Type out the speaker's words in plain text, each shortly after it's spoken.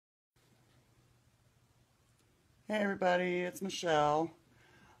Hey everybody, it's Michelle.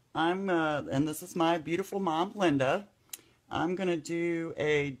 And this is my beautiful mom, Linda. I'm gonna do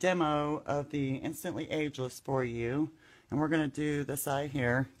a demo of the Instantly Ageless for you, and we're gonna do this eye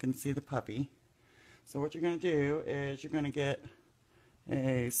here. You can see the puppy. So what you're gonna do is you're gonna get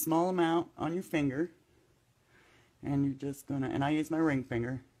a small amount on your finger, and you're just gonna, and I use my ring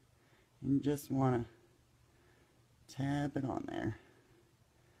finger, and you just wanna tap it on there.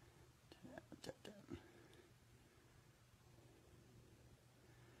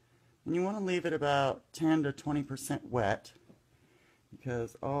 And you want to leave it about 10 to 20% wet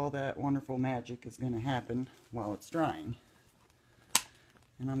because all that wonderful magic is going to happen while it's drying.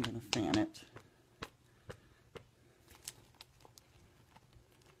 And I'm going to fan it.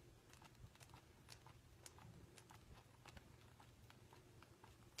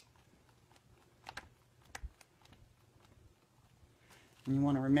 And you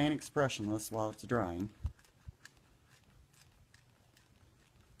want to remain expressionless while it's drying.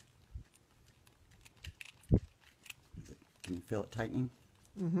 Can you feel it tightening?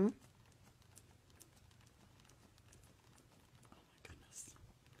 Mm-hmm. Oh my goodness.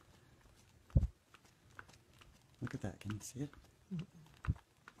 Look at that. Can you see it?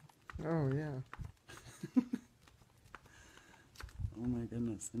 Oh, yeah. Oh my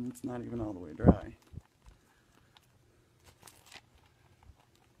goodness. And it's not even all the way dry.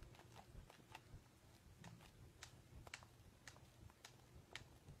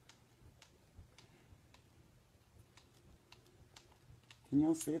 Can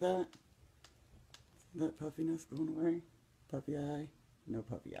y'all see that? See that puffiness going away? Puppy eye? No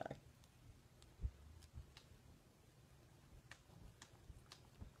puppy eye.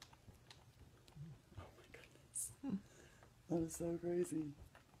 Oh my goodness. That is so crazy.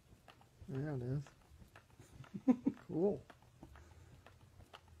 Yeah, it is. Cool.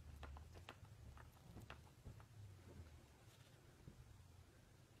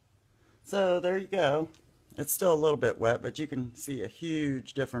 So there you go. It's still a little bit wet, but you can see a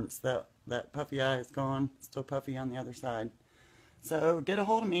huge difference. That puffy eye is gone. It's still puffy on the other side. So get a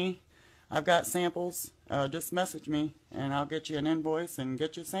hold of me. I've got samples. Just message me and I'll get you an invoice and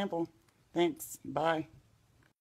get you a sample. Thanks. Bye.